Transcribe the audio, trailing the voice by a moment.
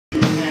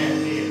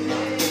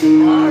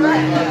All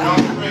right.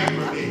 Y'all pray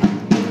for me.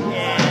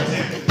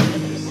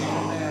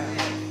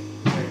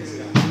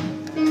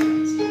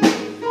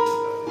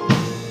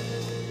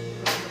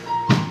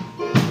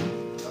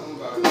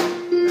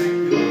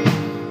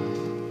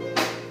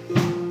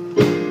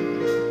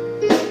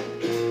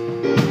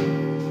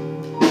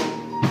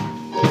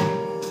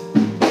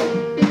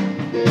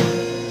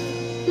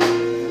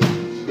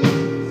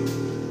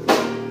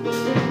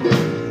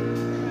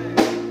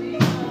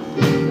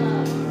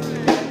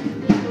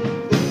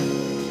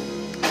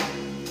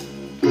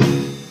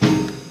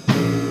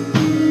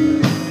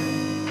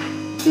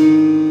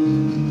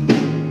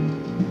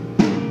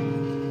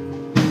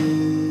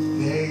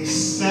 They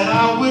said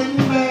I wouldn't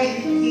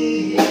make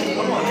it.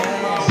 Come on.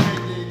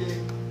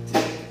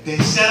 They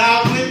said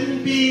I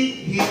wouldn't be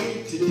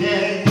here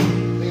today.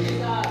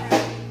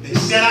 They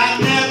said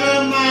I'd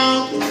never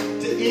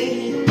amount to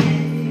anything.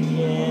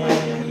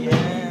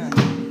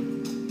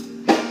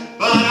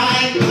 But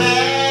I'm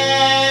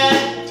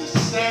glad to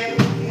say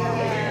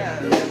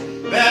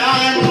that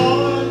I'm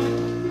on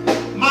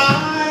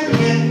my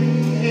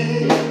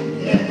way.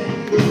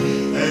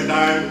 And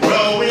I'm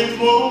growing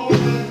more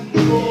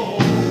and more.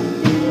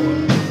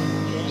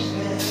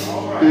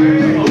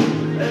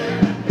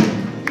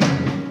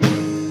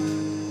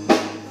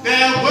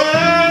 There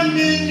were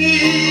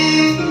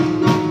many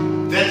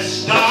that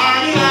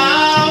started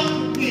out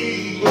with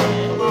me,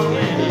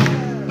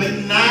 but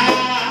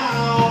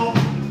now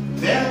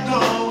they're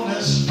gone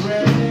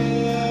astray.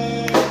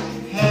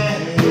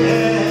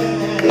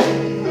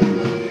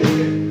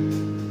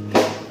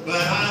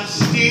 But I'm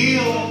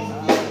still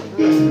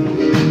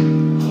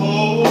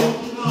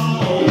holding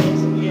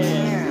on.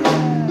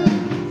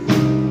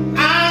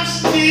 I'm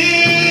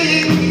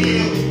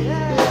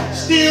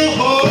still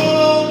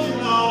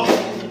holding on.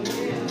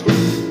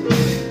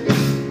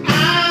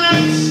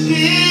 I'm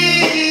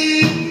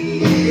still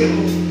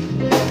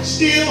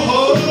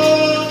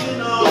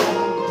holding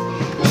on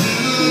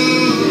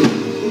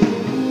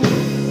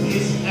to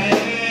his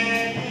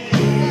hand.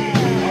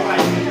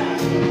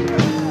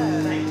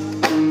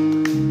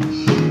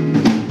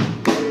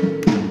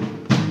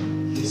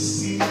 You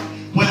see,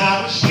 when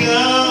I was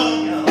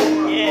young,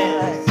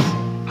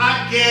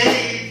 I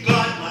gave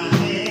God my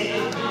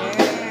hand.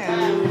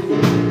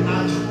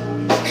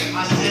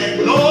 I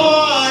said,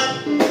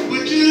 Lord,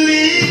 would you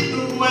lead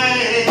the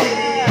way?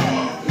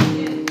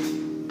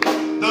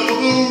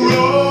 Though the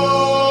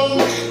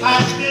road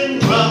has been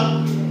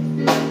rough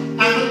and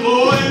the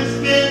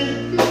boy's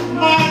been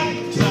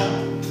mighty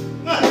tough,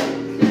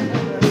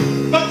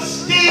 but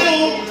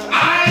still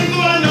I'm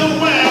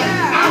gonna wear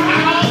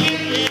out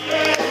in the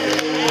air.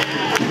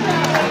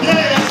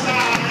 Yes,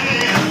 I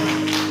am.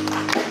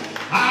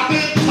 I've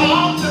been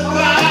talked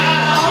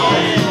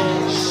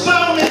about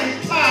so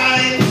many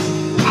times.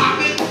 I've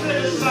been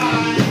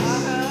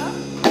criticized.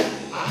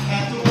 I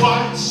had to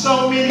watch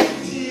so many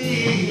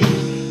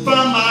tears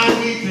from my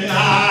weeping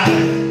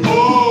eye.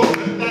 Oh,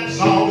 but that's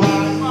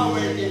alright,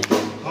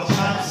 'cause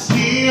I'm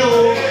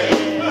still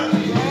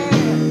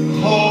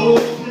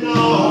holding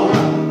on.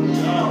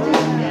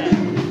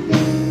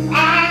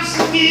 I'm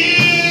still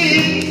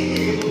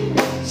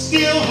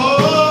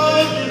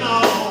holding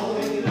on.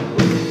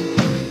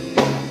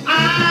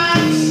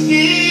 I'm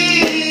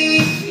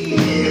still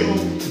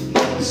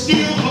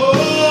holding on.